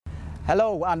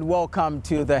Hello and welcome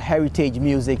to the Heritage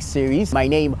Music Series. My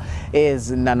name is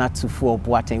Nanatufo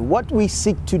Boateng. What we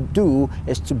seek to do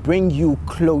is to bring you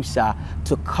closer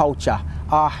to culture,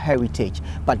 our heritage.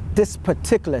 But this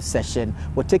particular session,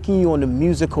 we're taking you on a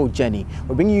musical journey.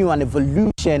 We're bringing you an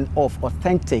evolution of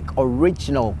authentic,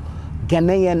 original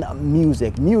Ghanaian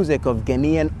music of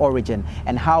Ghanaian origin,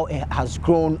 and how it has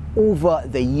grown over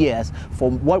the years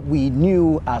from what we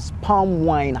knew as palm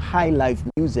wine high life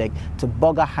music to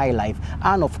burger high life,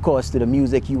 and of course to the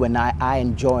music you and I are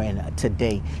enjoying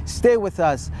today. Stay with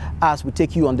us as we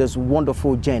take you on this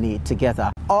wonderful journey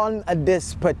together. On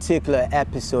this particular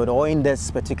episode, or in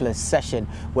this particular session,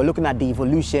 we're looking at the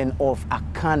evolution of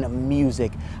Akan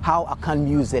music, how Akan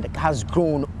music has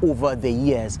grown over the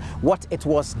years, what it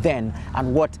was then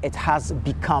and what it has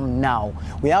become now.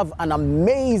 We have an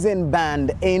amazing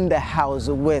band in the house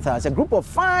with us, a group of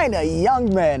fine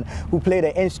young men who play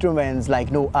the instruments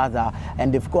like no other,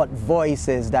 and they've got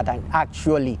voices that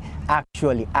actually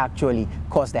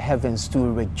cause the heavens to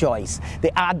rejoice.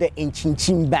 They are the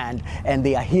Inchinchim band, and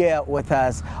they are here with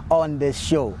us on this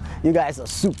show. You guys are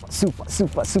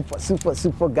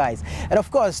super guys. And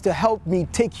of course, to help me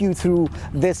take you through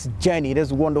this journey,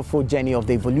 this wonderful journey of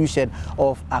the evolution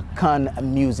of Akan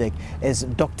music, is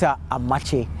Dr.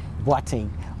 Amakye Boateng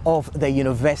of the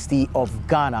University of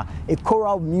Ghana, a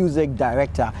choral music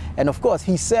director, and of course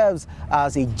he serves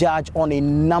as a judge on a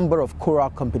number of choral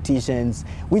competitions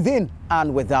within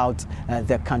and without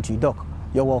the country. Doc,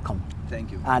 you're welcome.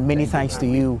 Thank you. And many thanks to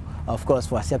you, of course,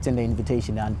 for accepting the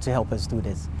invitation and to help us do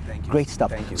this. Thank you. Great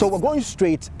stuff. Thank you. So we're going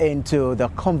straight into the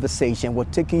conversation. We're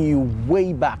taking you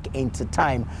way back into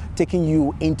time, taking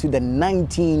you into the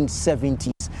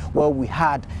 1970s, where we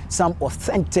had some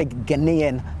authentic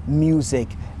Ghanaian music,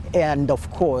 and of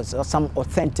course some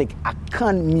authentic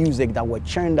Akan music that were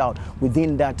churned out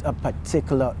within that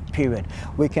particular period.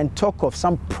 We can talk of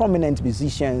some prominent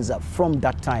musicians from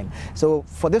that time. So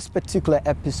for this particular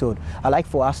episode, I'd like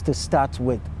for us to start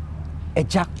with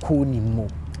Ejako Nimo.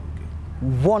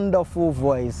 Wonderful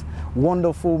voice,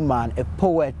 wonderful man, a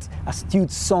poet,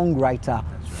 astute songwriter,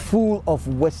 full of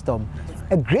wisdom,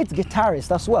 a great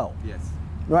guitarist as well. Yes.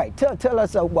 Right, tell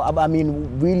us,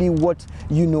 really what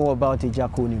you know about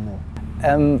Ejako Nimo.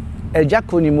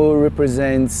 Ejako Nimo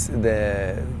represents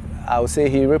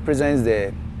he represents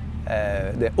the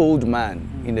old man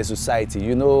in the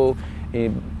society,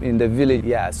 in the village.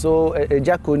 Yeah, so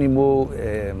Ejako Nimo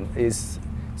is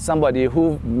somebody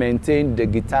who maintained the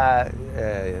guitar,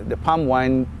 the palm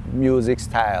wine music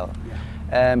style.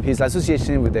 Yeah. His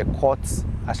association with the court,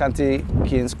 Ashanti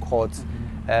King's court,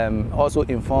 also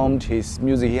informed his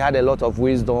music. He had a lot of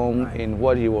wisdom in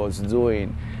what he was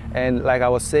doing. And like I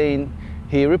was saying,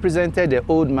 he represented the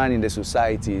old man in the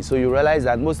society. So you realize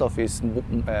that most of his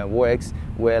works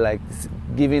were like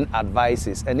giving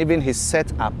advices. And even his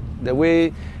setup, the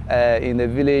way in the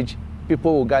village,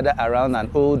 people will gather around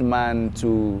an old man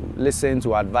to listen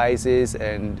to advices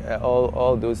and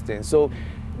all those things. So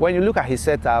when you look at his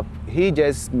setup, he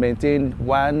just maintained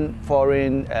one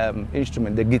foreign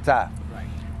instrument, the guitar.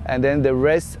 And then the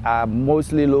rest are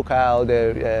mostly local,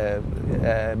 the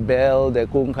bell, the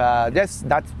conga. Just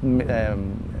that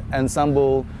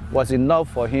ensemble was enough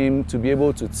for him to be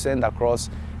able to send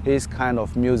across his kind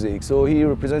of music. So he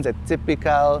represents a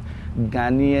typical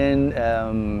Ghanaian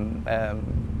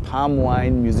palm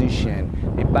wine musician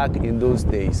back in those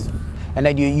days. And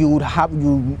then you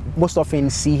most often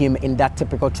see him in that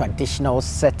typical traditional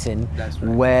setting. That's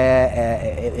right. Where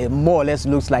it more or less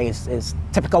looks like it's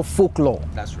typical folklore.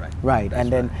 That's right. Right, That's and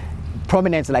then right.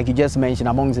 Prominent, like you just mentioned,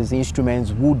 amongst his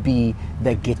instruments would be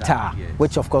the guitar, yes.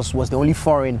 which of course was the only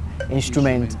foreign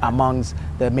instrument amongst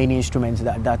the many instruments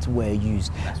that were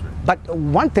used. That's right. But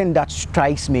one thing that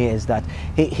strikes me is that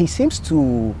he seems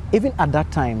to, even at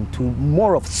that time, to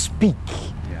more of speak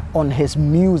on his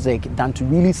music than to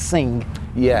really sing.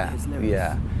 Yeah.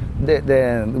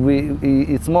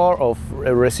 It's more of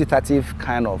a recitative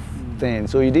kind of thing.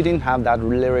 So he didn't have that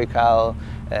lyrical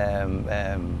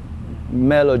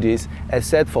melodies,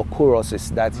 except for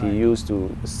choruses that he used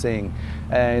to sing.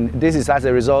 And this is as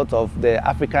a result of the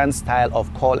African style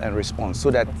of call and response,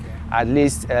 so that at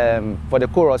least for the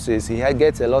choruses, he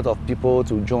gets a lot of people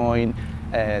to join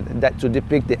that to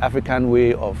depict the African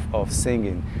way of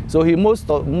singing. So he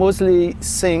mostly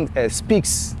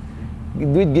speaks,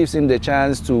 which gives him the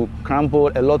chance to crumple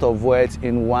a lot of words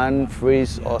in one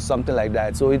phrase or something like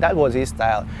that. So that was his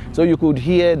style. So you could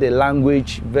hear the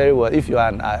language very well. If you are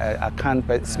a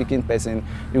Akan speaking person,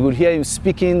 you could hear him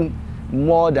speaking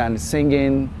more than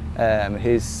singing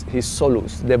his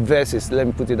solos, the verses, let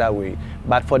me put it that way.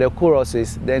 But for the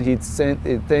choruses, then it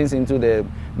turns into the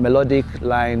melodic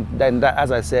line. Then that,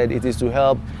 as I said, it is to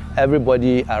help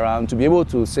everybody around to be able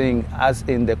to sing as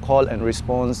in the call and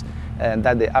response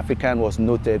that the African was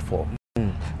noted for.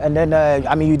 And then,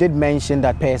 I mean, you did mention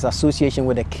that his association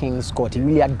with the King's Court, he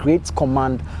really had great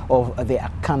command of the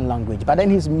Akan language. But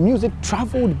then his music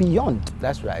traveled beyond.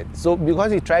 That's right. So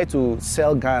because he tried to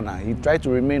sell Ghana, he tried to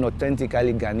remain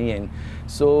authentically Ghanaian.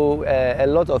 So a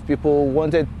lot of people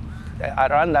wanted,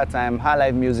 around that time,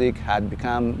 highlife music had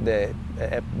become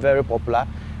very popular.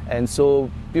 And so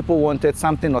people wanted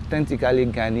something authentically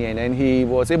Ghanaian. And he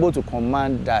was able to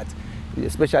command that,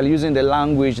 especially using the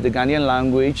language, the Ghanaian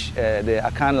language, the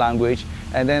Akan language,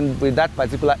 and then with that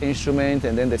particular instrument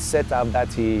and then the setup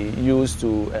that he used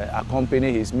to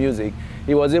accompany his music,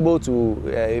 he was able to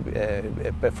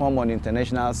perform on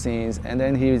international scenes, and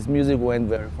then his music went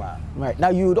very far. Right. Now,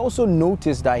 you would also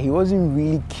notice that he wasn't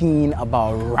really keen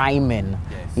about rhyming.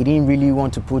 Yes. He didn't really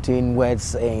want to put in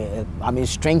words,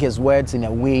 string his words in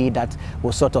a way that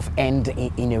will sort of end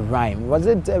in a rhyme. Was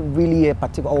it really a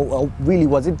particular, or really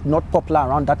was it not popular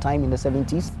around that time in the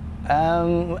 70s?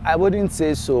 I wouldn't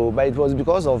say so, but it was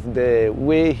because of the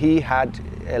way he had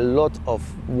a lot of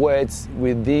words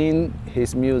within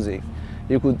his music.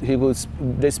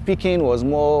 The speaking was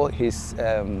more his,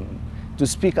 to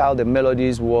speak out the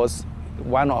melodies was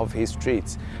one of his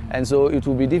traits. And so it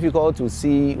would be difficult to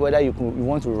see whether you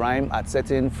want to rhyme at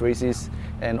certain phrases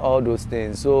and all those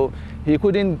things. So he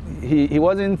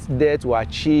wasn't there to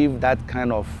achieve that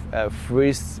kind of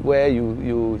phrase where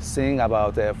you sing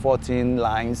about 14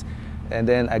 lines and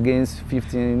then against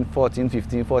 15, 14,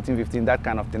 15, 14, 15, that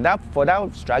kind of thing. For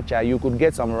that structure, you could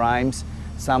get some rhymes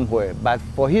somewhere. But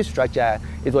for his structure,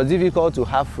 it was difficult to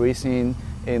have phrasing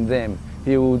in them.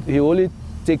 He only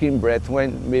take in breath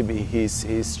when maybe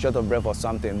he's short of breath or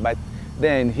something. But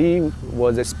then he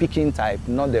was a speaking type,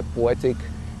 not the poetic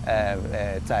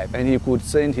type, and he could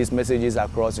send his messages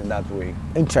across in that way.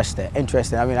 Interesting.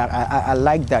 I mean, I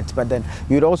like that. But then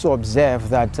you'd also observe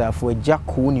that for Jack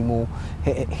Kunimo,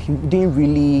 he didn't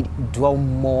really dwell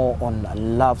more on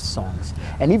love songs.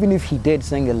 And even if he did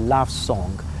sing a love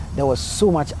song, there was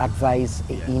so much advice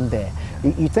in there.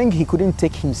 You think he couldn't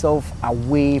take himself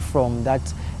away from that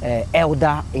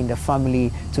elder in the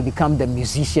family to become the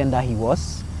musician that he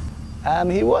was?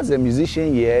 He was a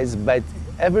musician, yes, but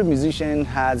every musician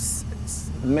has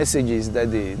messages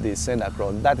that they send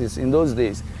across. That is, in those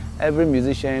days, every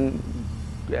musician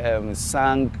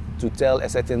sang to tell a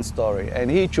certain story, and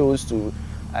he chose to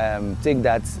take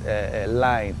that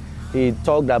line. He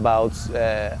talked about,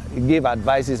 he gave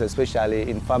advices, especially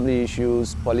in family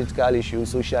issues, political issues,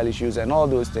 social issues, and all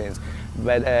those things.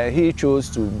 But he chose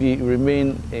to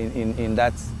remain in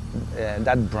that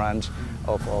branch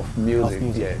of music.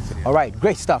 Yes. All right,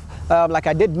 great stuff. Like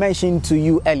I did mention to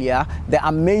you earlier, the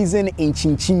amazing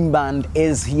Inchinchim Band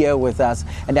is here with us,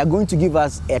 and they're going to give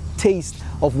us a taste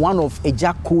of one of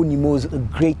Jack Kunimo's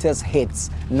greatest hits,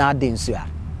 Nadensua.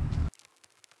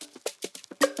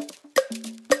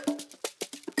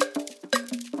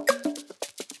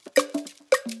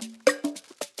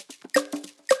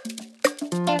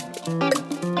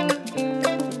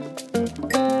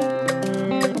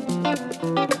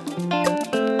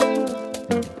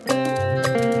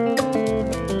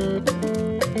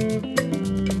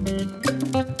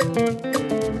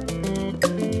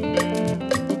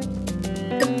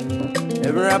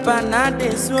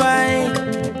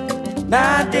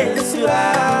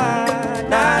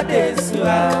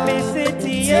 Nadesua, Missy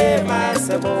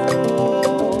Masamo.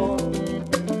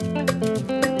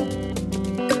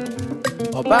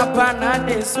 Oh, Papa,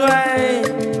 Nadesua,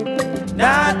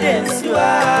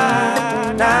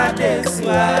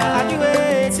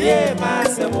 anyway, Tie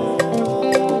Masamo.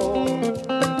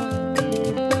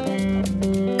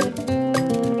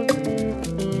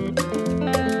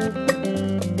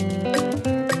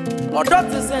 Oh,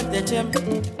 Doctor sent the chimp.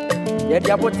 Yet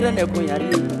Yabotra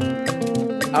Nekuyari.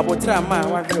 Abotra ma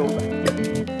wahyoba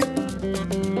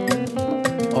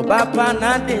Obapa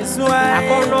Nadesua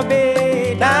Akolobe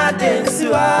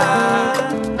Nadesua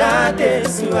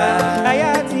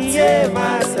Ayati ye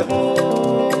masemo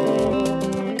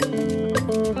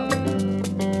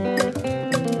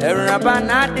Eraba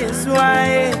Nadesua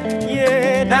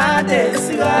ye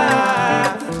Nadesua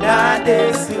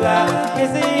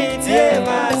Iziti ye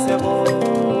masemo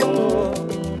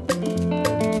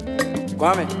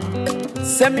Kwame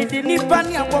Semi di nipa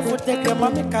ni akofo teke ma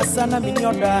me kasa na me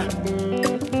nyoda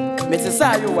me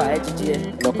sesa ayo wa ejije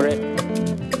lokore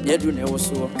yedu ne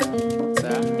woso sa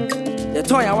ye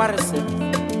ton ya warese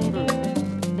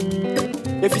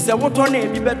If it's a water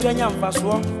name, be better than young fast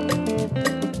one.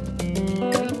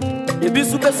 If you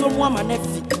super some woman,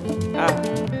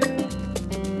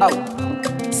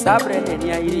 Sabre and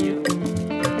you.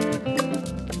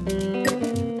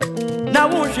 Now,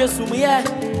 won't you assume yet?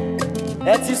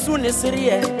 That is soon as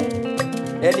serious.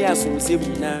 Any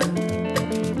association now.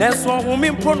 That's one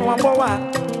woman put one more.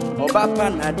 Or Papa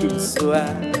Nadisua.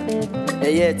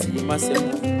 A yet you must say.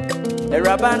 A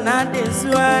rabba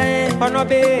Nadisua.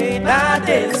 Honobe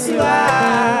Nadisua.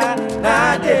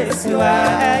 Nadisua.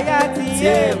 A yet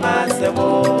you must say.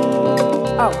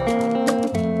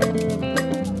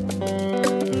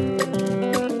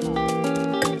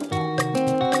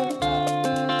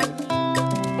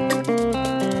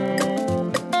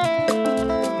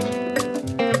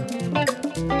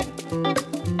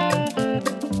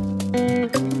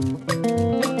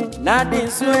 Nadin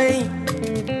sway,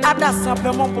 ada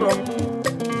sampai mon pro.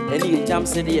 Eli jam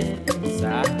sedie,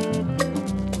 sa.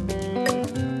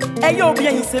 Eyo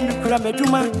bien ise mi kura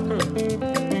meduma.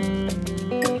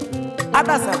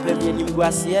 Ada sampai bien ni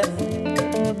mguasie.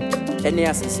 Eni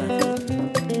asesa.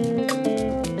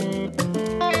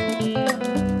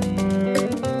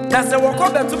 Na se woko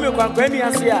betu mi kwankwa eni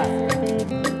asia.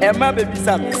 E ma bebi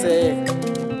sa me se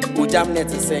o jam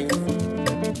net sen.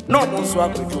 No mo so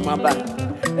akuduma ba.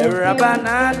 Rabba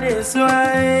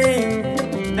Nadisua,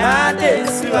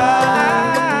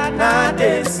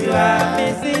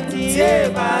 Misiti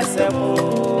Masemo.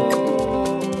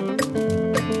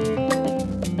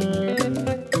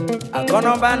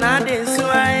 Akonoba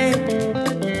Nadisua,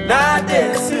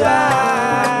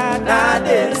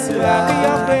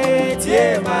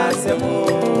 Tie Masemo.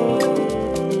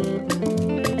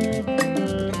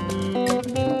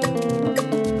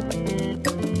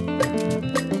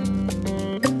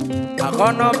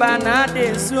 Kono ba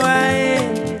Nadisua,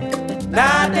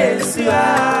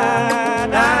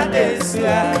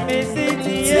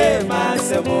 Misiti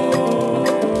Masemo.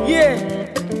 Yeah.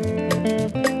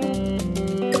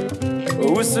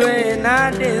 Uswe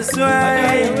Nadisua,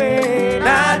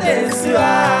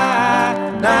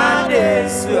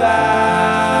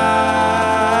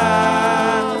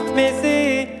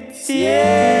 Misiti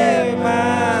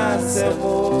Masemo.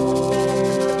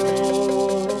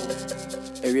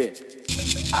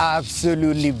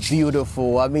 Absolutely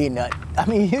beautiful. I mean,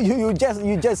 you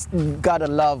just gotta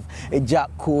love Jack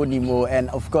Konimo, and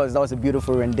of course that was a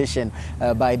beautiful rendition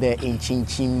by the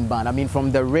Inchinchim band. I mean,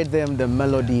 from the rhythm, the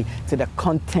melody to the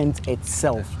content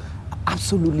itself,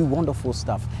 absolutely wonderful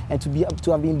stuff. And to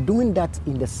have been doing that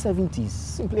in the 70s,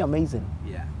 simply amazing.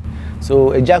 Yeah.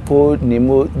 So Jack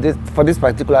Konimo, for this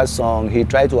particular song, he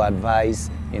tried to advise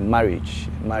in marriage,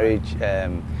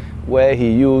 where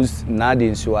he used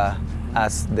Nadinsua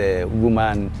as the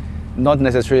woman, not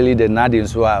necessarily the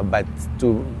Nadinsua, but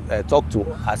to talk to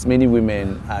as many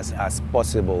women as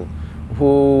possible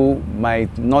who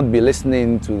might not be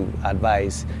listening to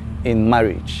advice in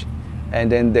marriage.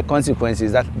 And then the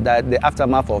consequences, that the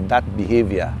aftermath of that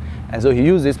behavior. And so he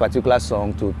used this particular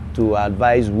song to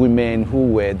advise women who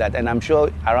were that, and I'm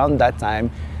sure around that time,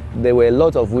 there were a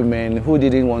lot of women who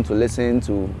didn't want to listen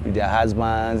to their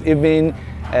husbands, even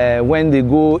when they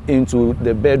go into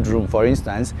the bedroom, for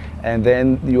instance, and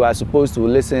then you are supposed to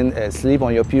listen, sleep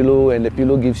on your pillow, and the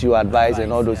pillow gives you advice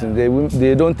and all those things.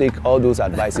 They don't take all those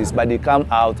advices, but they come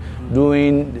out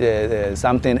doing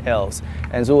something else.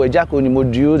 And so Jack Konimo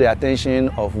drew the attention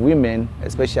of women,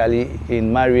 especially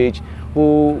in marriage,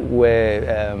 who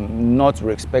were not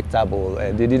respectable.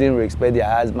 They didn't respect their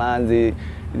husbands.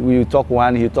 We talk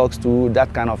one, he talks two,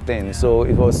 that kind of thing. So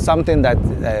it was something that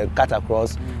cut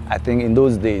across, I think, in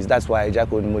those days. That's why Jack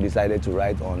Konimo decided to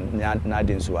write on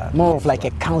Nadinsua. More of like a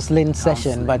counseling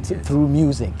session, but yes, through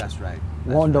music. That's right.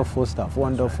 Wonderful stuff,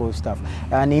 wonderful stuff.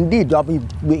 And indeed, he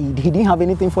didn't have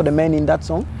anything for the men in that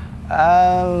song?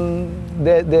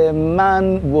 The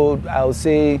man, I would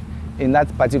say, in that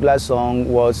particular song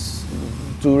was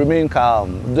to remain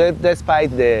calm.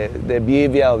 Despite the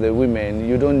behavior of the women,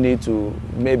 you don't need to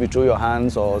maybe throw your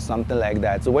hands or something like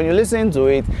that. So when you listen to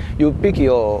it, you pick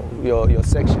your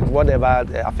section, whatever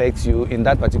affects you in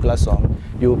that particular song,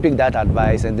 you pick that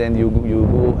advice and then you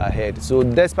go ahead. So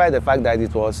despite the fact that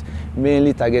it was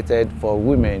mainly targeted for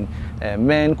women,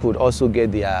 men could also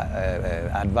get their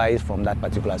advice from that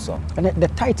particular song. And the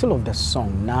title of the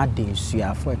song,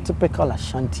 Nadinsua, for a typical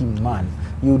Ashanti man,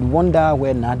 you'd wonder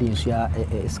where Nadinsua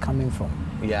is coming from.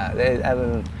 Yeah,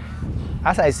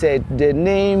 as I said, the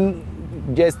name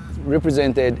just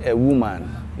represented a woman.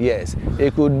 Yes,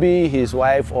 it could be his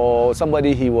wife or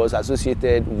somebody he was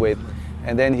associated with,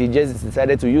 and then he just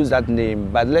decided to use that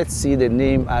name. But let's see the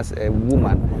name as a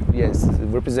woman. Yes,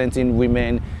 representing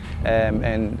women.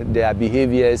 and their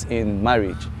behaviors in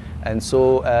marriage. And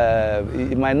so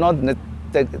it might not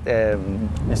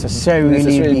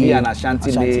necessarily be an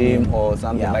Ashanti name or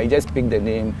something, but he just picked the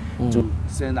name to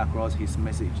send across his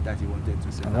message that he wanted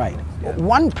to send. Right.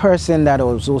 One person that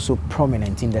was also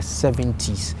prominent in the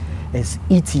 70s is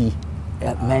E.T.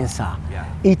 Mensah.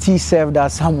 E.T. served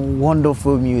us some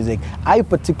wonderful music. I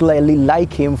particularly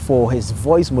like him for his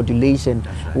voice modulation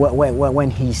when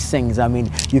he sings. I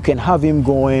mean, you can have him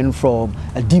going from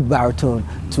a deep baritone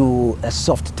to a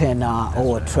soft tenor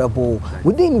or a treble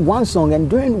within one song and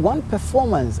during one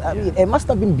performance. I mean, it must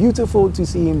have been beautiful to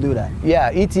see him do that. Yeah,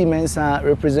 E.T. Mensah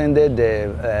represented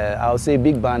the, I'll say,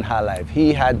 big band high life.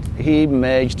 He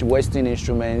merged Western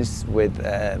instruments with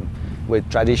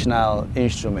traditional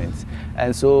instruments,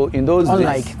 and so in those days,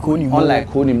 unlike Coney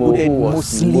Mo, who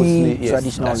was mostly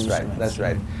traditional instruments. That's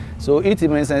right. So E.T.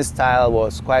 Mensah's style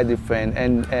was quite different,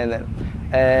 and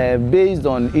based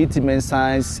on E.T.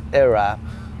 Mensah's era,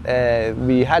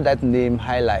 we had that name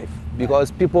High Life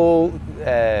because people.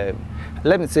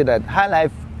 Let me say that High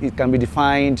Life, it can be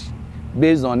defined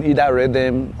based on either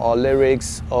rhythm or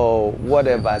lyrics or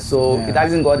whatever, so it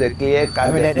hasn't got a clear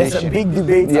cut definition. There's a big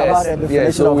debate about the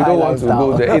definition so of we high don't want to life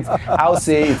go there. I'll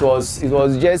say it was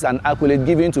just an accolade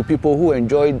given to people who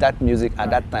enjoyed that music at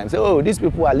that time. So, oh, these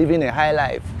people are living a high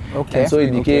life. Okay. And so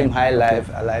it became High Life,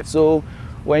 alive. So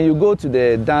when you go to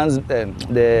the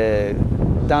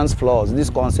dance floors, these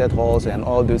concert halls and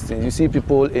all those things, you see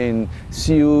people in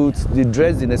suits, they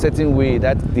dressed in a certain way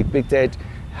that depicted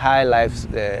high life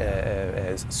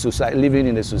society, living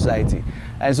in the society.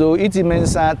 And so E.T.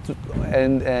 Mensah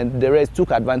and the rest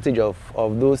took advantage of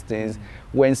those things.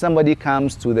 When somebody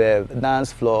comes to the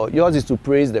dance floor, yours is to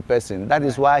praise the person. That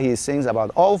is why he sings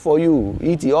about all for you,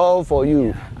 E.T., all for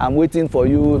you, I'm waiting for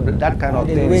you, that kind of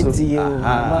thing. Wait to you,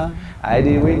 Mama. I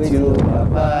did wait you,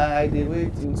 Papa, I did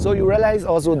wait you. So you realize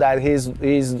also that his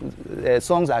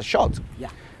songs are short. Yeah.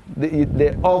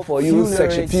 The all for you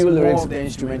section, few lyrics. The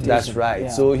instrumentation. That's right. Yeah.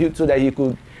 So that he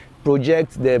could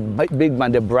project the big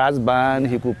band, the brass band.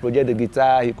 He could project the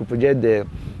guitar. He could project the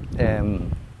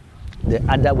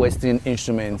other Western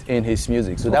instruments in his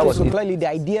music. So that was clearly the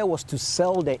idea was to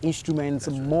sell the instruments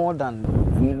more than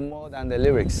the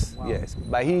lyrics. Wow. Yes,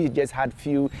 but he just had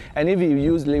few, and if he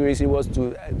used lyrics, it was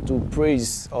to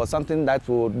praise or something that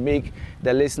would make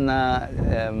the listener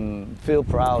feel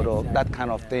proud or that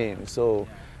kind of thing. So.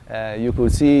 You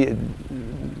could see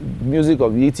music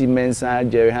of E.T. Mensah,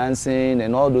 Jerry Hansen,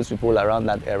 and all those people around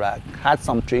that era had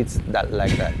some traits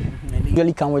like that. And they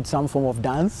usually come with some form of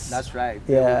dance. That's right.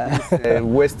 Yeah. These,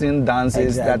 Western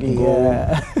dances that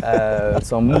go,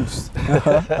 some moves.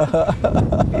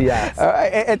 Yeah.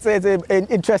 It's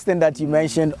interesting that you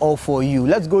mentioned All For You.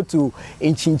 Let's go to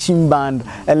Inchinchim Band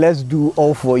and let's do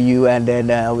All For You, and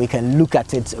then we can look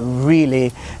at it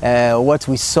really what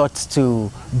we sought to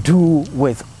do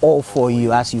with All For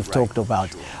You, as you've talked about.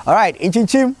 Sure. All right,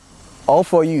 Inchinchim, All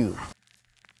For You.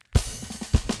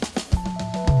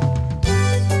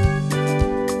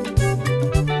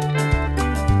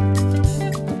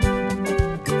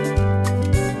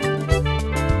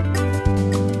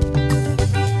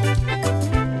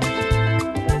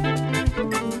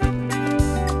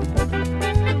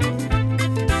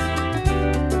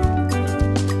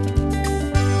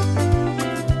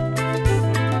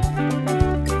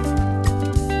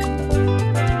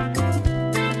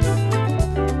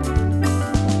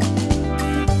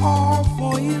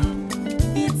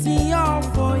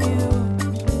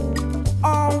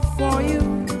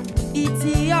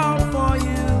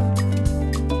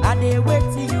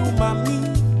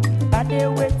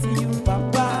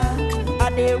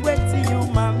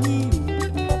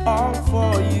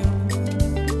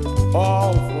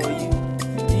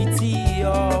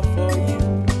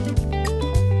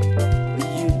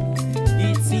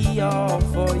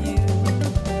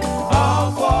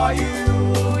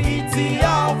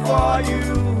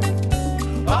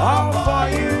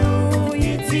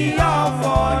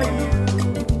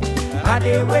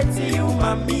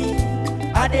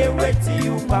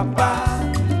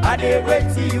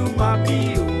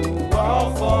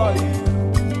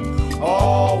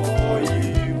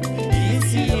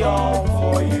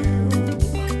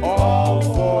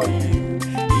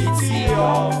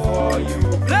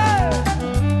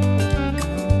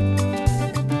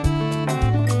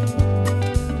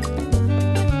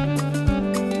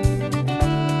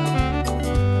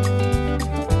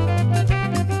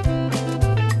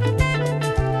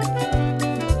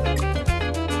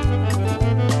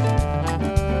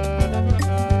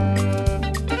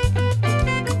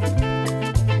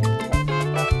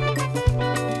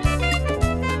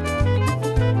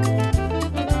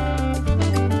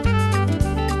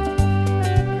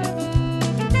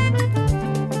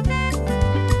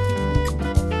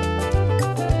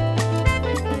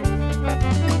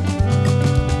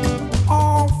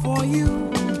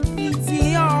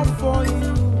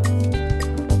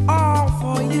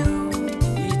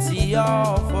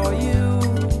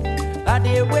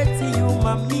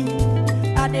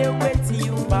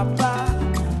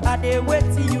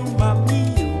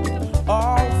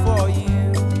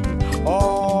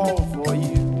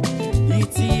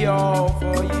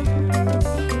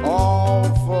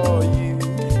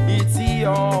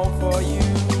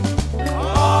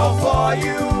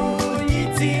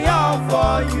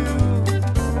 for you,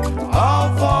 all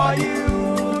for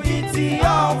you, it's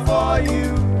all for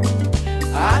you.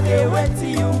 I dey wait to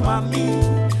you, mommy.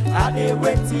 I dey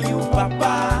wait to you,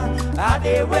 papa. I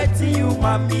dey wait to you,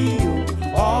 mommy.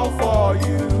 All for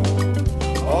you,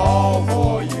 all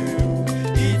for you.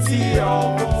 It's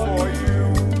all for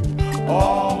you,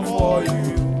 all for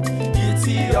you.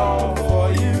 It's all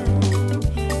for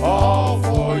you, all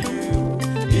for you.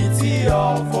 It's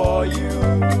all for you,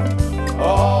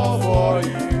 all for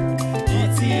you.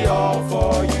 It's all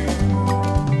for you.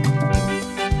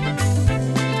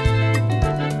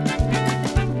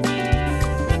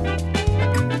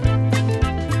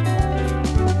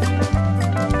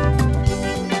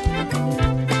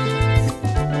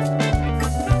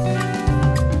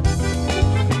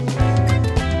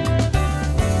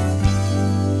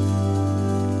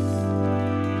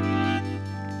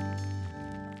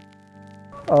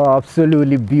 Oh,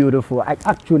 absolutely beautiful. I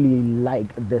actually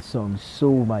like the song so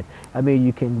much. I mean,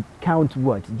 you can count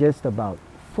what? Just about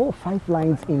 4 or 5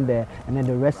 lines in there, and then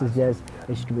the rest is just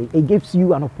straight. It gives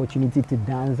you an opportunity to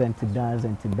dance and to dance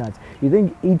and to dance. You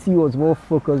think E.T. was more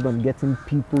focused on getting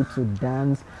people to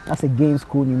dance as against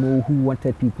Konimo, who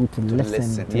wanted people to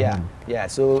listen to yeah, him? yeah.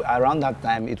 So around that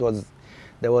time,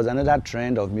 there was another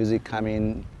trend of music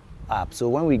coming up. So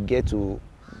when we get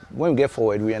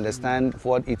forward, we understand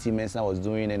what E.T. Mensah was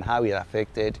doing and how it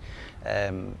affected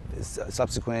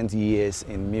subsequent years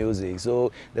in music.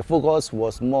 So the focus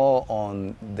was more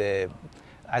on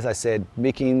as I said,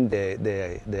 making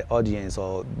the audience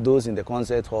or those in the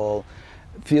concert hall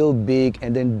feel big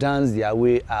and then dance their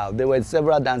way out. There were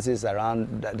several dances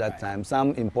around that time,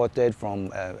 some imported from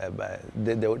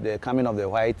the coming of the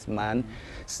white man.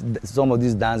 Some of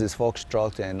these dances,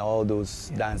 foxtrot and all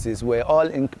those dances, were all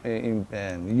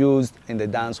used in the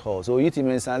dance hall. So E.T.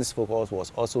 Mensah's focus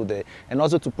was also there, and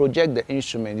also to project the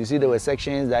instrument. You see, there were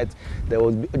sections that there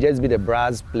would just be the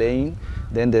brass playing,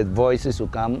 then the voices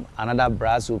would come, another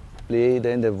brass would play,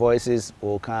 then the voices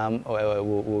will come or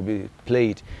will be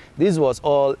played. This was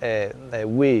all a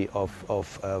way of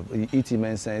E.T.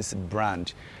 Mensah's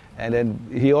brand. And then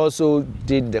he also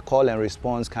did the call and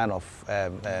response kind of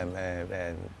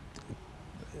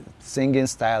singing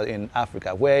style in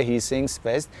Africa, where he sings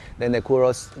first, then the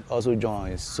chorus also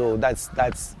joins. So that's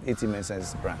E.T.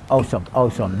 Mensah's brand. Awesome,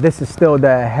 awesome. This is still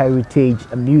the Heritage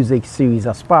Music Series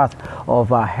as part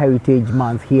of our Heritage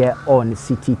Month here on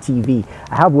City TV.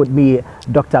 I have with me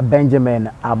Dr. Benjamin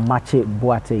Amache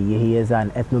Boateng. He is an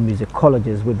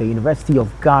ethnomusicologist with the University of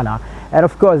Ghana. And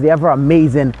of course, the ever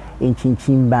amazing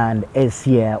Inchinchim Band is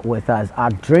here with us. Our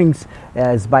drinks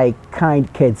is by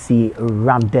kind courtesy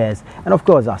Ramdes. And of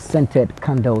course, our scented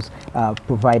candles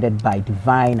provided by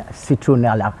Divine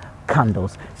Citronella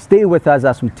Candles. Stay with us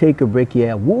as we take a break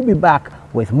here. We'll be back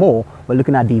with more. We're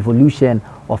looking at the evolution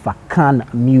of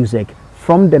Akan music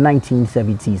from the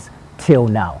 1970s till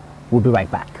now. We'll be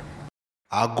right back.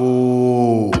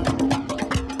 Ago.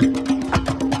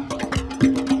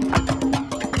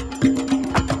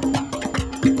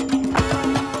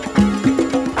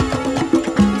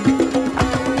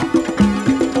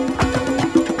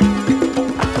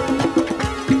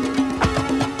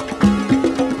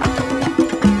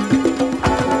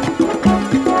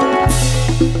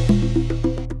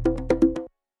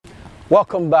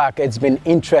 Welcome back. It's been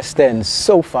interesting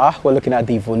so far. We're looking at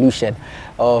the evolution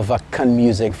of Akan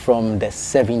music from the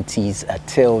 70s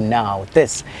till now.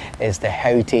 This is the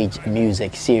Heritage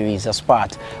Music Series as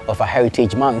part of a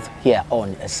Heritage Month here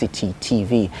on City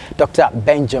TV. Dr.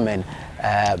 Benjamin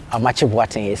Amache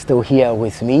Boateng is still here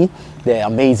with me. The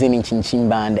amazing Inchinchim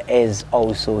Band is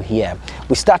also here.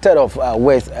 We started off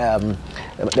with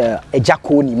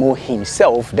Ejako Nimo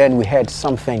himself. Then we heard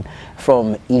something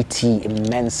from E.T.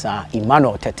 Mensah,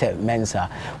 Emmanuel Tete Mensah.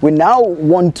 We now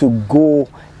want to go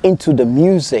into the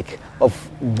music of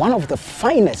one of the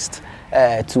finest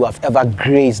to have ever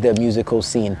graced the musical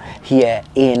scene here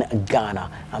in Ghana.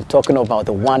 I'm talking about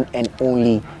the one and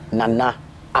only Nana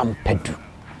Ampadu.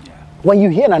 When you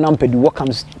hear Nana Ampadu, what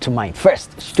comes to mind?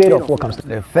 First, straight off, what comes to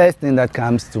mind? The first thing that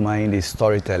comes to mind is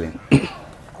storytelling.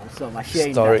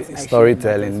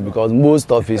 Storytelling, because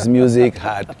most of his music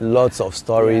had lots of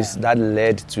stories that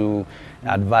led to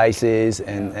advices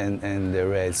and the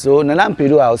rest. So Nana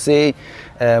Ampadu, I'll say,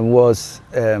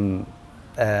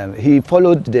 he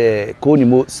followed the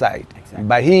Konimo side,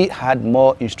 but he had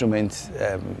more instruments,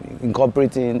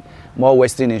 incorporating more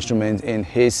Western instruments in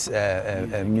his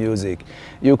music.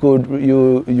 You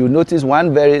notice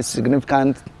one very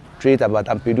significant trait about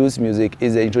Ampadu's music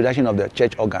is the introduction of the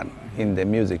church organ in the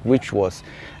music, which was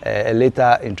a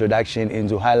later introduction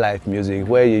into high life music,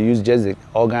 where you use just the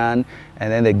organ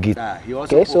and then the guitar.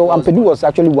 Okay, so Ampadu was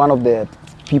actually one of the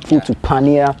people to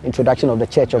pioneer introduction of the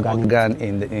church organ.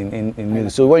 In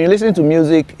music. So when you listen to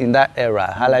music in that era,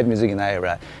 high life music in that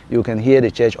era, you can hear the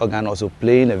church organ also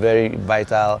playing a very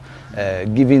vital,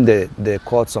 giving the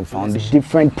chords some foundation.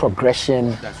 Different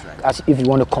progression. That's right. As if you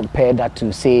want to compare that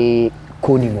to say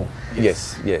Konimo.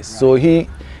 Yes. So he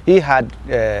had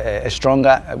a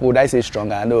stronger, would I say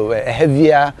stronger? No, a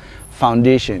heavier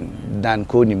foundation than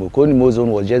Konimo. Konimo's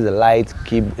own was just a light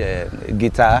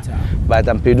guitar, but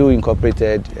Ampadu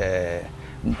incorporated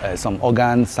some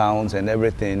organ sounds and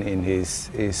everything in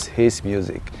his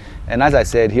music. And as I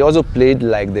said, he also played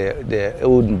like the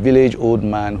old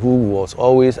man who was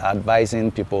always advising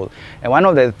people. And one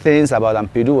of the things about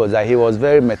Ampadu was that he was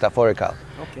very metaphorical.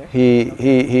 Okay.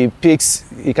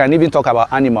 He can even talk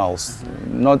about animals,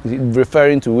 not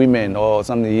referring to women or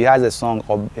something. He has a song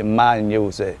of a man, you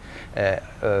will say,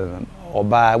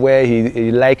 Oba, where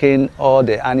he likened all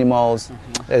the animals.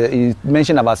 He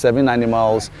mentioned about 7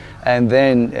 animals, and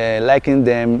then likened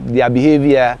them, their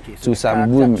behavior to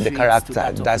some women, the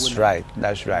character. That's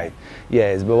right.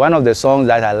 Yes, but one of the songs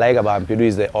that I like about Ampadu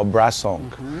is the Obra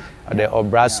song. The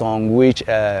Obra song, which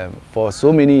for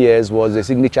so many years was the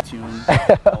signature tune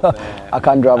of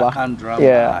Akan Drama.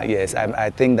 Yeah. Yes, I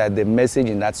think that the message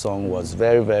in that song was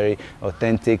very, very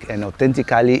authentic, and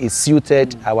authentically it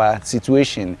suited our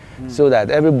situation, so that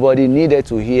everybody needed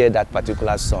to hear that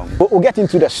particular song. We'll get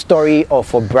into the story of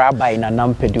Obra by Nana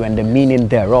Ampadu and the meaning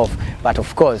thereof. But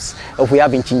of course, if we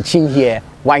have in Chin Chin here,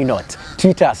 why not?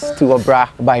 Treat us to Obra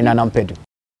by Nana Ampadu.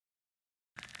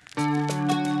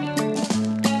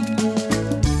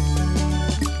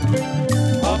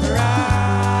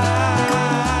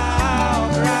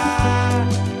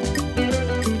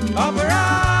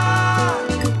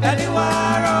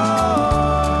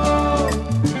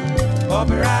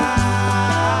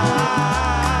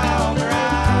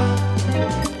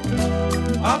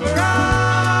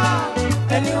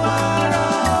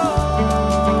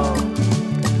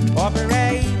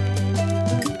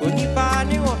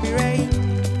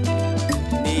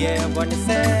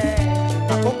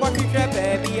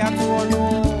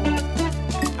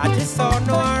 I just saw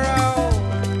no arrow,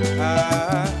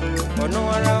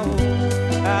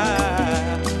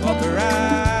 Opera,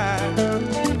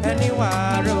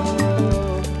 anywhere,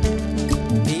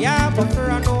 the apple for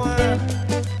a no one,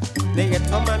 they get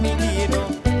Tommy Dino.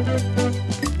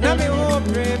 Now me won't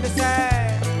pray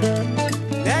beside,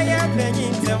 they are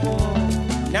playing some more.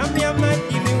 Now me a man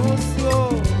give me so,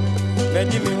 but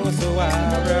give me so,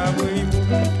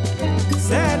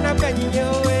 send a penny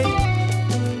away.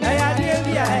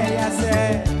 I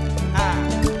said,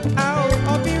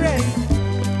 I'll be ready.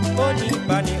 Only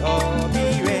bunny, I'll be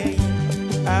ready.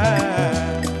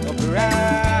 Opera,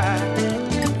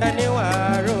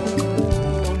 anywhere.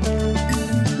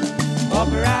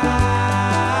 Opera,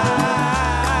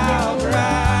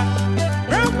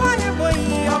 run boy,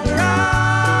 opera,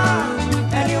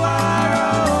 anywhere.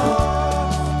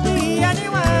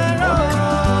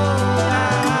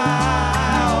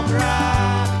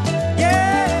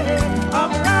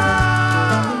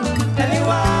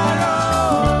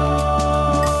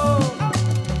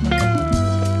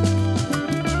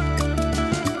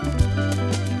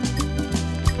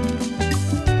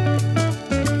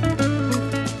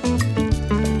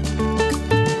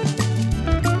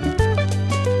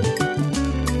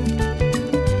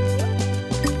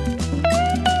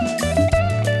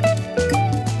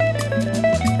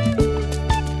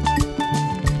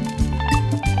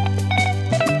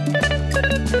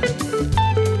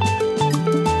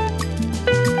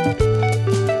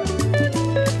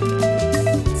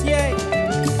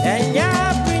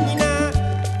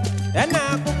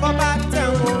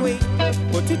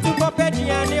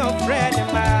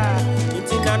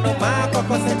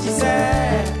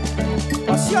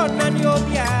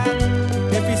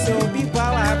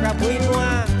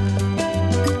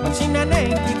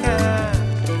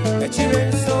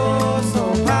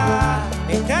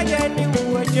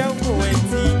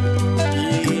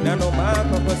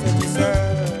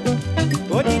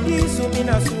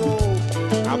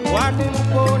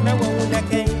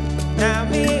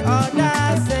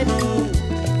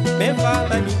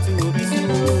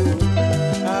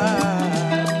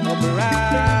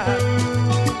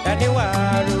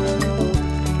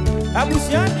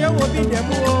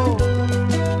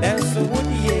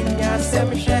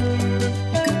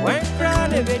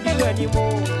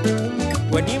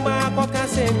 When you mark or can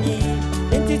send me,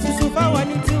 into Sufa,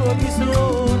 when it's to be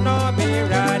slow, no be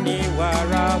running,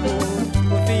 Warabu,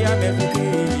 Sophia Mezuki,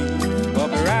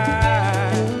 Opera,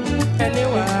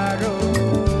 anywhere,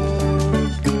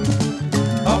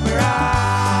 Opera,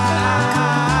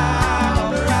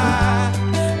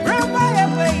 run by a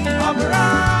way.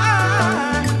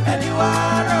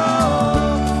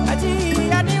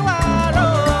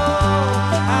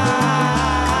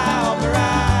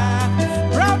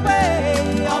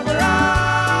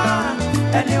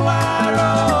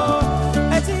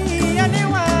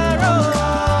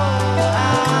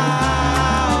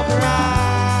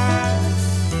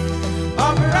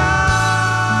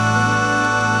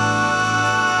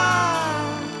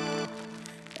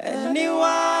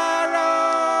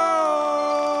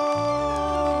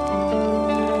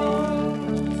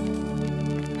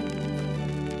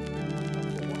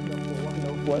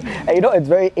 It's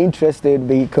very interesting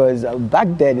because back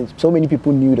then, so many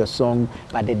people knew the song,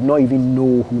 but did not even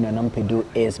know who Nana Mpedu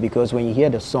is. Because when you hear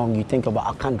the song, you think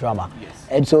about Akan Drama,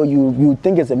 and so you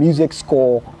think it's a music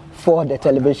score for the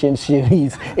television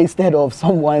series instead of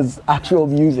someone's actual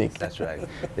music. That's right.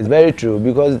 It's very true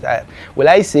because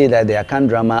I say that the Akan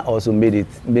Drama also made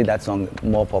that song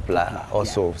more popular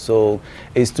also. Yeah. So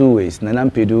it's two ways. Nana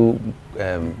Mpedu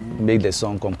made the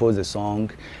song, composed the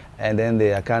song, and then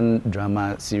the Akan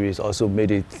Drama series also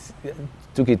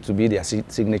took it to be their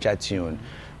signature tune.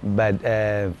 But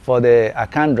for the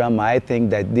Akan Drama, I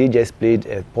think that they just played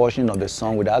a portion of the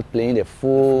song without playing the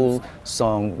full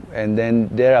song, and then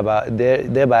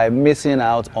thereby missing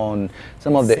out on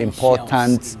some of the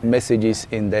important messages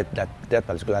in that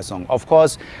particular song. Of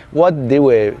course, what they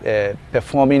were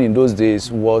performing in those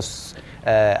days was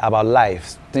about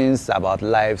life, things about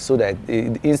life, so that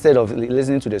instead of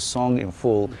listening to the song in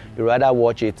full, you rather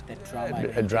watch it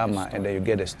a drama, and then you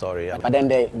get a story. But then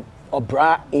the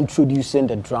Obra introducing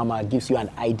the drama gives you an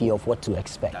idea of what to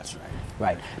expect. That's right.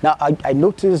 Right. Now, I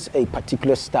noticed a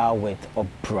particular style with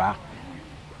Obra.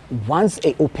 Once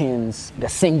it opens, the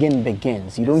singing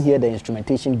begins. You don't hear the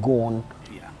instrumentation go on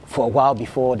for a while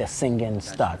before the singing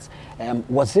starts.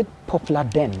 Was it popular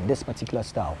then, this particular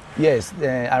style? Yes,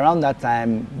 around that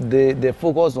time, the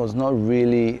focus was not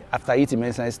really, after E.T.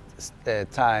 Mensah's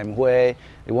time, where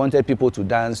they wanted people to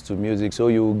dance to music, so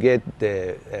you get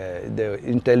the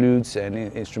interludes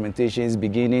and instrumentations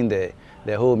beginning the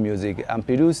whole music. And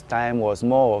Mpedu's time was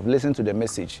more of listen to the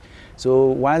message. So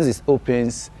once it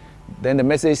opens, then the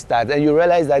message starts, and you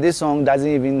realize that this song doesn't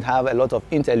even have a lot of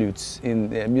interludes,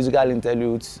 musical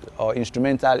interludes or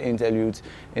instrumental interludes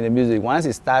in the music. Once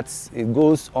it starts, it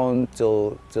goes on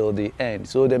till the end.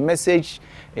 So the message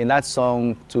in that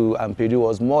song to Mpedu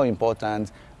was more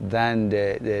important than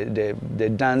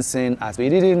the dancing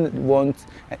aspect. He didn't want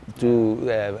to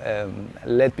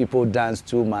let people dance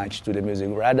too much to the music,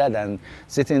 rather than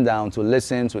sitting down to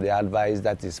listen to the advice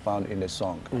that is found in the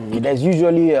song. There's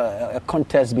usually a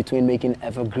contest between making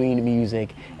evergreen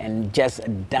music and just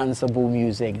danceable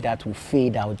music that will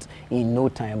fade out in no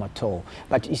time at all.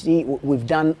 But you see, we've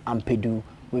done Mpedu,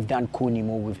 we've done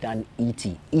Konimo, we've done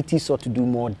E.T. E.T. sought to do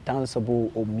more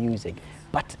danceable music,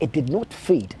 but it did not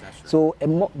fade. So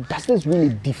does this really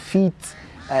defeat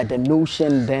the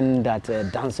notion then that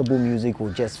danceable music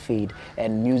will just fade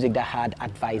and music that had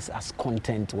advice as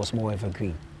content was more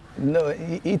evergreen? No,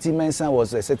 E.T. Mensah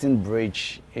was a certain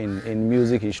bridge in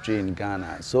music history in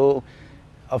Ghana. So,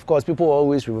 of course, people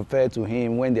always refer to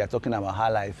him when they are talking about high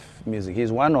life music.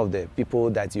 He's one of the people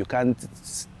that you can't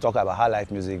talk about high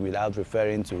life music without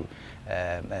referring to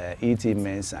E.T.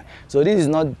 Mensah. So this is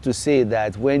not to say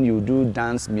that when you do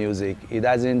dance music, it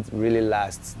doesn't really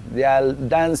last. There are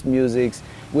dance musics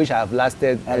which have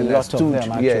lasted a lot of them,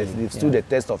 actually. Yes, they've stood the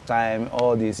test of time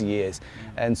all these years.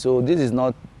 And so this is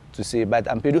not to say, but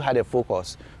Mpedu had a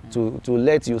focus to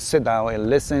let you sit down and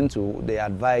listen to the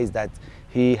advice that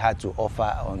he had to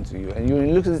offer onto you. And you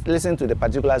listen to the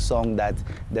particular song that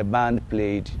the band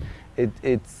played,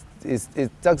 it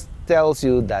tells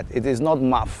you that it is not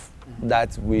math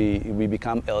that we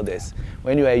become elders.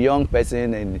 When you're a young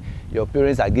person and your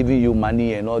parents are giving you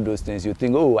money and all those things, you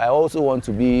think, oh, I also want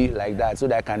to be like that so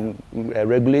that I can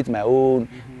regulate my own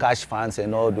cash funds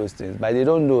and all those things. But they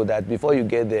don't know that before you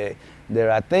get there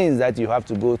are things that you have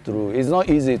to go through. It's not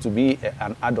easy to be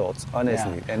an adult,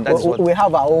 honestly. Yeah. And that's what we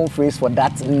have our own phrase for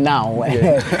that now.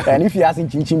 Yeah. And if you ask in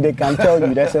Chinchin, they can tell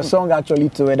you. There's a song actually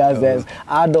to it that says,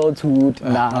 adulthood,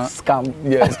 scam.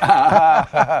 Yes.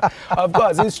 Of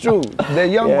course, it's true. The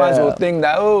young ones will think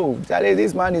that, oh, Charlie,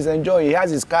 this man is enjoying. He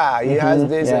has his car, he has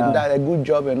this and that, a good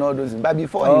job and all those things. But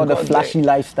before the flashy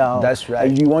lifestyle. That's right.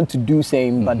 You want to do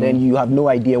same, but then you have no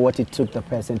idea what it took the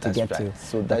person to get to.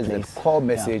 So that's the core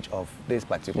message of this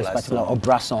particular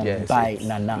Obra song by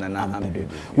Nana Mpedu.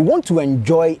 We want to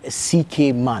enjoy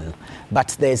CK Man,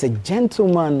 but there's a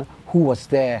gentleman who was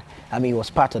there. I mean, he was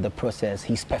part of the process.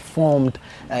 He's performed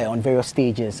on various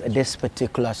stages this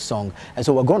particular song. And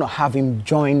so we're going to have him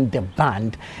join the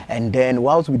band. And then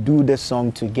whilst we do this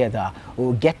song together,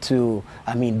 we'll get to,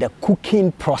 the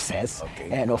cooking process.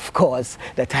 Okay. And of course,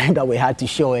 the time that we had to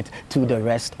show it to the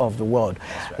rest of the world.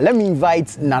 Right. Let me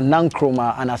invite Nana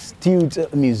Nkrumah, an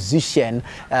astute musician.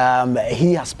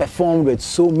 He has performed with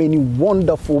so many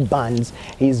wonderful bands.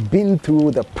 He's been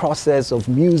through the process of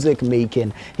music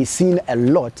making. He's seen a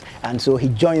lot. And so he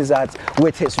joins us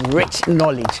with his rich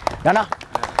knowledge. Nana,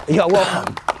 you're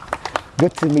welcome.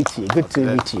 Good to meet you. Good to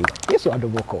meet you. Yes, you are the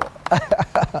vocal.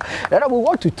 Nana, we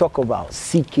want to talk about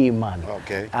CK Man.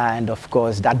 Okay. And of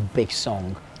course, that big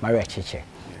song, Maria Cheche.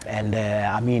 And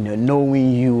I mean,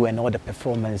 knowing you and all the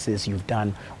performances you've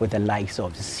done with the likes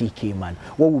of CK Man,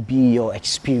 what would be your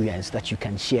experience that you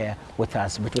can share with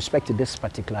us with respect to this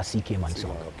particular CK Man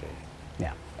song? Okay.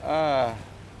 Yeah.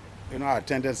 You know, I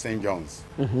attended St. John's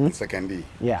in second D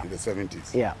in the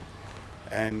 70s. Yeah.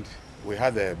 And we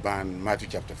had a band, Matthew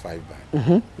Chapter 5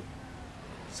 band.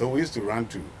 So we used to run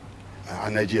to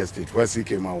Energy Estate, where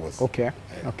CK Man was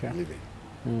living.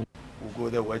 We go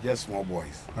there, we're just small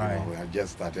boys. You know, we had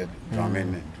just started drumming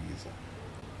and doing so.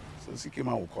 So CK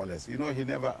Man would call us. You know, he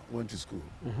never went to school.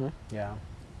 Yeah.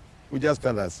 We just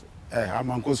tell us, hey,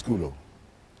 I'm on school.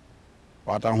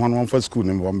 But I'm one for school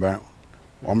in Bombay.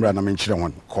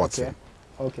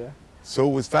 Okay. So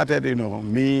we started, you know,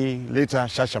 me, later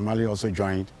Shasha Mali also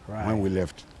joined when we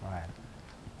left.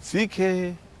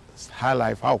 CK's high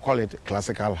life, I'll call it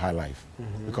classical high life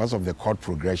because of the chord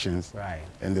progressions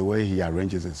and the way he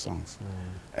arranges his songs.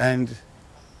 And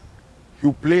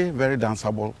he play very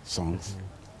danceable songs,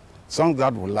 songs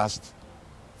that will last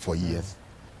for years.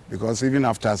 Because even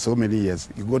after so many years,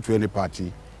 you go to any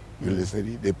party, you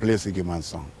listen, they play CK Man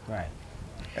song.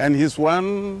 And he's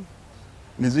one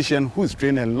musician who's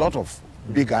trained a lot of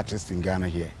big artists in Ghana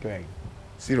here.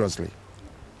 Seriously.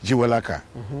 Jiwelaka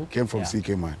came from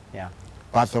CK Man.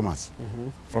 Pat Thomas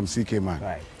from CK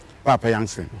Man. Papa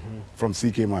Youngson from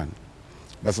CK Man.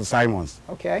 Bessa Simons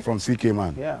from CK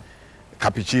Man.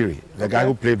 Kapichiri, the guy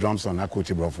who played drums on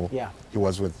Akoti Brofo, he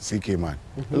was with CK Man.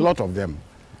 A lot of them.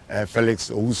 Felix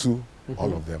Owusu,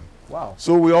 all of them. Wow.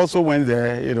 So we also went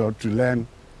there, you know, to learn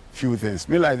few things.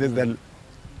 Me like this, that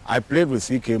I played with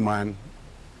CK Man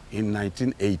in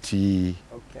 1980,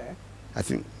 I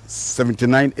think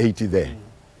 79, 80 there.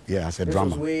 Yeah, as a drummer.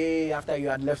 This was way after you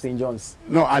had left St. John's.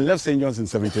 No, I left St. John's in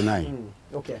 79.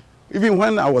 Even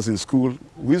when I was in school,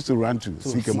 we used to run to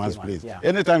CK Man's place.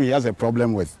 Anytime he has a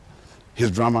problem with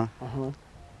his drummer,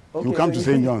 you come to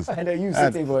St. John's. And then you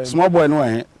sitting for him. Small boy,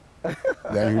 no,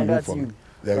 then you move from.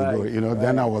 There you go. You know,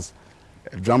 then I was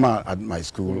a drummer at my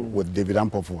school with David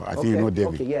Ampofo. I think you know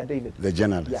David. David. The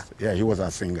journalist. Yeah, he was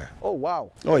a singer. Oh,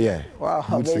 wow. Oh, yeah. Wow,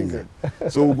 good amazing. singer.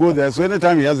 So we'll go there. So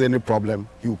anytime he has any problem,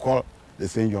 he will call the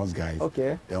St. John's guys.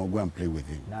 Then we'll go and play with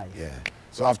him. Nice. Yeah.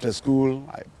 So after school,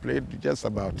 I played just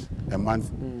about a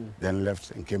month, then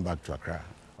left and came back to Accra.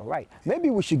 All right. Maybe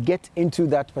we should get into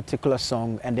that particular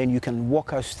song and then you can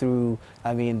walk us through,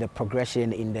 I mean, the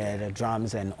progression in the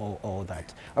drums and all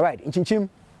that. All right. Inchinchim,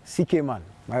 CK Man.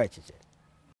 All right, Chiche.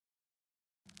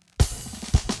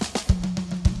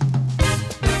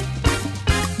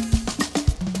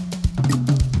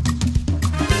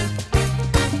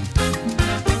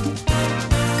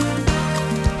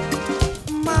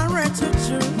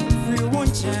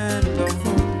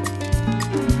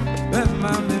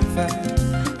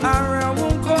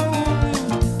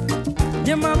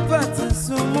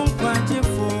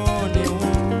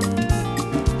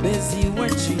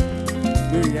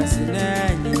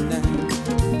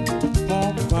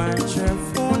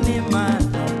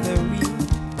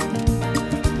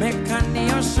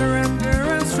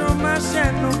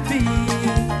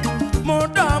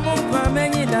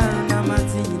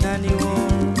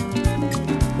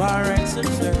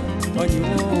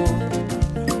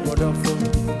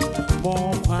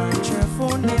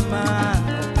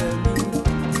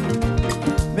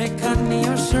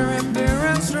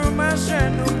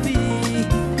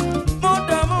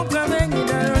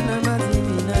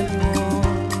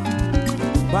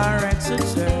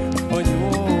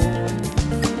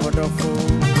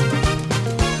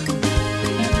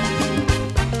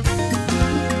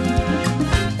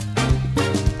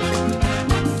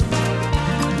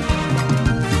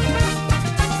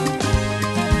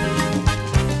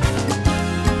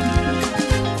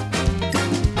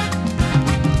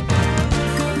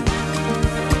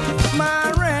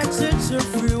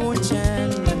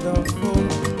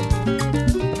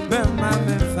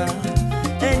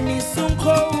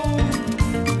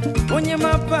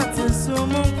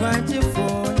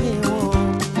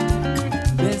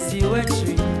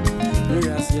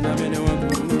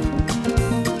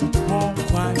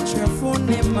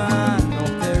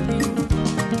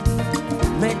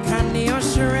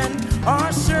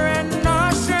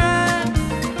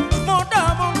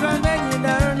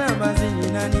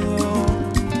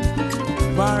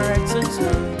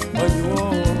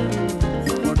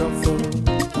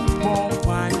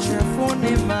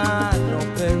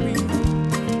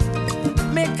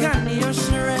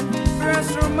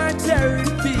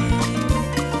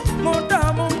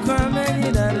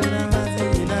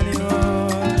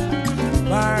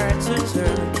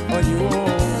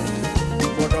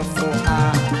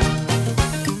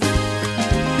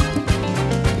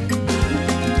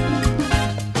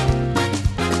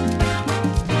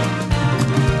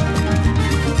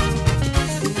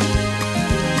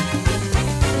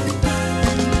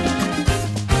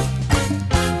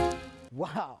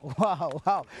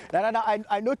 Wow. Now,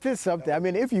 I noticed something. I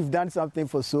mean, if you've done something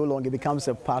for so long, it becomes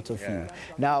a part of you.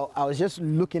 Now, I was just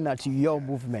looking at your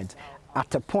movement.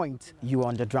 At a point, you were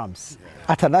on the drums.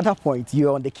 At another point, you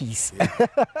were on the keys. You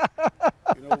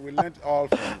know, we learned all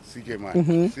from CK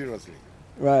Man, seriously.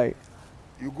 Right.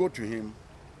 You go to him,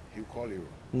 he'll call you.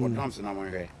 What drums in our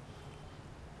hair?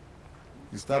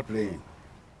 You start playing.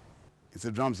 It's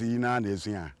a drums in and is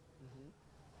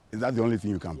that the only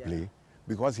thing you can play?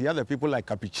 Because he had the people like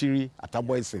Kapichiri,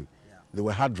 Ataboysin. They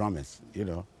were hard drummers, you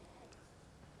know.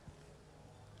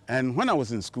 And when I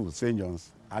was in school, St.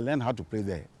 John's, I learned how to play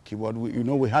the keyboard.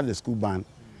 We had a school band.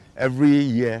 Every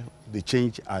year, they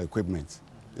change our equipment.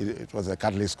 It was a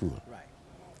Catholic school. Right.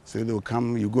 So they would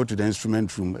come, you go to the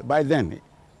instrument room. By then,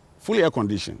 fully air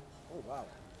conditioned. Oh, wow.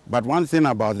 But one thing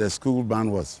about the school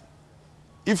band was,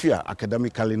 if you are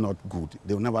academically not good,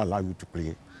 they will never allow you to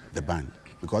play the band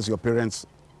because your parents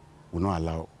will not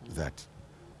allow that.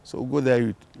 So go there,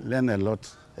 you learn a lot,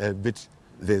 a bit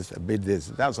this, a bit this.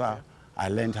 That's how I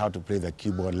learned how to play the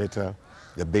keyboard later,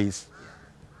 the bass,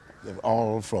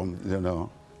 all from,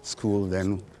 school,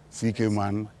 then CK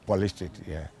Man polished it,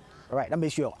 All right, that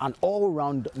makes you an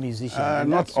all-round musician.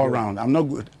 Not all-round. I'm not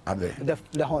good at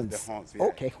the horns. The horns,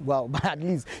 Okay, well, but at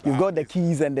least you've got the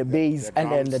keys and the bass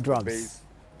and then the drums. The bass,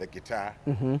 the guitar,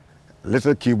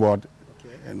 little keyboard,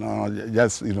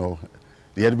 just, the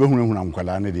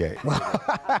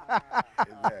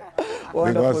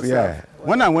because,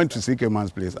 when I went to CK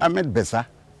Man's place, I met Bessa.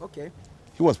 Okay.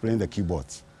 He was playing the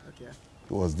keyboards. Okay.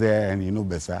 He was there, and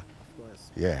Bessa. Of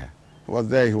course. Yeah. He was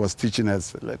there, he was teaching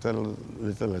us little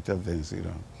things,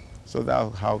 So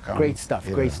that's how come. Great stuff.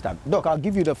 Doc, I'll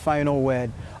give you the final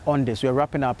word on this. We're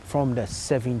wrapping up from the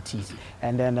 70s.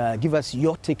 And then give us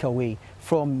your takeaway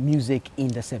from music in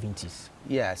the 70s.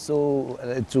 Yeah, so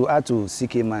to add to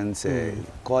CK Man's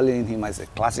calling him as a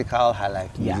classical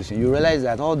highlife musician, you realize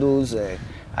that all those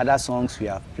other songs we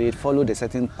have played followed a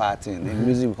certain pattern. In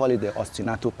music, we call it the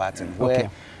ostinato pattern, where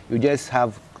you just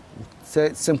have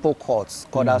simple chords,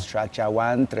 chordal structure,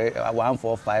 1, 3, 1,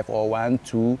 4, 5, or 1,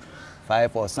 2,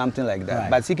 5, or something like that.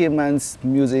 Right. But CK Man's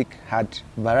music had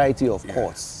variety of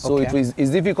chords, so it's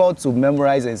difficult to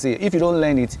memorize and say. If you don't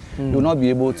learn it, you'll not be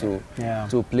able to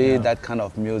play that kind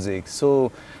of music.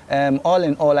 So all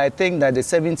in all, I think that the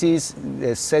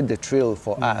 70s set the trail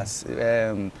for us.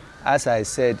 As I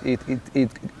said,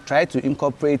 it tried to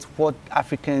incorporate what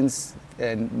Africans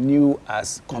knew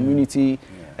as community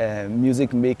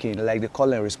music making, like the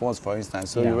call and response, for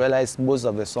instance. So you realize most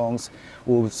of the songs,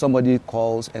 somebody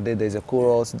calls and then there's a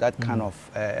chorus, that kind of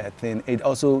thing. It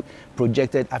also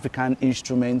projected African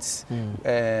instruments,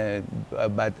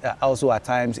 but also at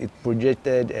times it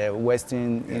projected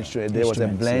Western instruments. There was a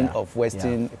blend of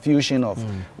Western, fusion of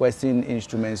Western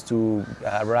instruments to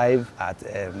arrive at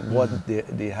what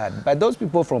they had. But those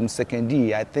people from Second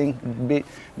D, I think,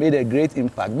 made a great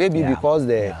impact. Maybe because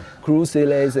the crew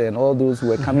sailors and all those who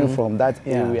were coming from that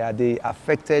area, they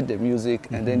affected the music,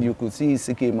 and then you could see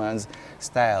CK Man's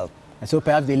style. And so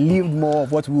perhaps they lived more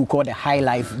of what we would call the high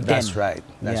life then. That's right.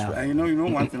 And you know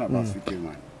one thing about CK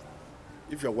Man,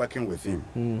 if you're working with him,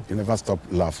 you never stop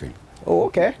laughing. Oh,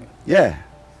 okay. Yeah.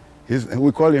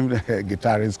 We call him the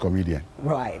guitarist comedian.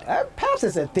 Right. Perhaps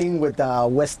it's a thing with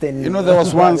Western. There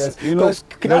was once. There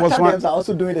was once. Are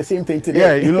also doing the same thing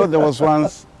today. Yeah. There was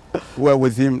once. We were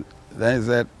with him. Then he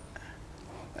said,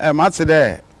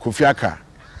 "Matsede Kufiaka."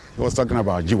 He was talking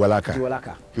about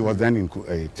Jiwalaka. He was then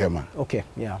in Tema. Okay.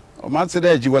 Yeah.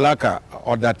 Matsede Jiwalaka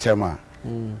or that Tema.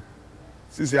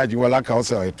 Since Jiwalaka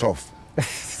also a tough.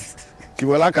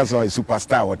 Jiwalaka is a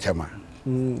superstar or Tema.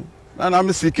 And I'm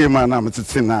a CK Man, I'm a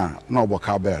Tsina, no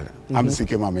Bokabel. I'm a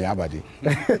CK Man, Abadi.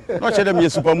 Not sure them a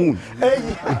super moon.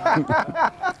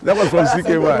 That was from CK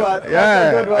Man.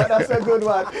 That's a good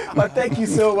one. But thank you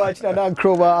so much, Nana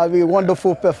Nkrumah. I mean,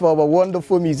 wonderful performer,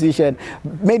 wonderful musician.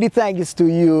 Many thanks to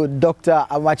you, Dr.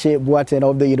 Amache Boateng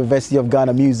of the University of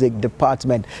Ghana Music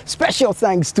Department. Special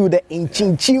thanks to the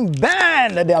Inchinchim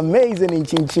Band, the amazing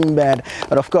Inchinchim Band.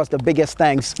 And of course, the biggest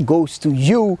thanks goes to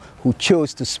you who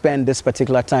chose to spend this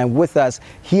particular time with us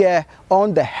here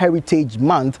on the Heritage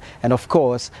Month, and of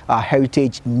course our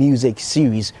Heritage Music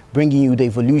Series, bringing you the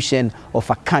evolution of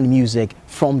Akan music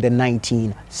from the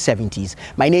 1970s.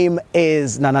 My name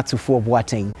is Nana Tufo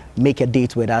Boateng. Make a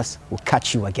date with us. We'll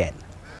catch you again.